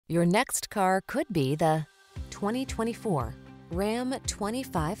Your next car could be the 2024 Ram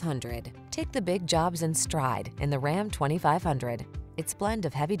 2500. Take the big jobs in stride in the Ram 2500. Its blend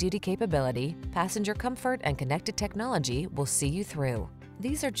of heavy-duty capability, passenger comfort, and connected technology will see you through.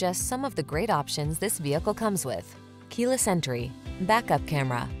 These are just some of the great options this vehicle comes with: keyless entry, backup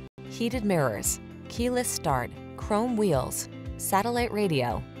camera, heated mirrors, keyless start, chrome wheels, satellite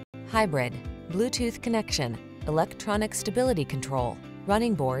radio, hybrid, Bluetooth connection, electronic stability control,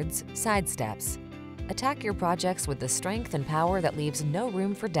 running boards, side steps. Attack your projects with the strength and power that leaves no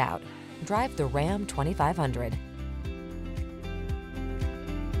room for doubt. Drive the Ram 2500.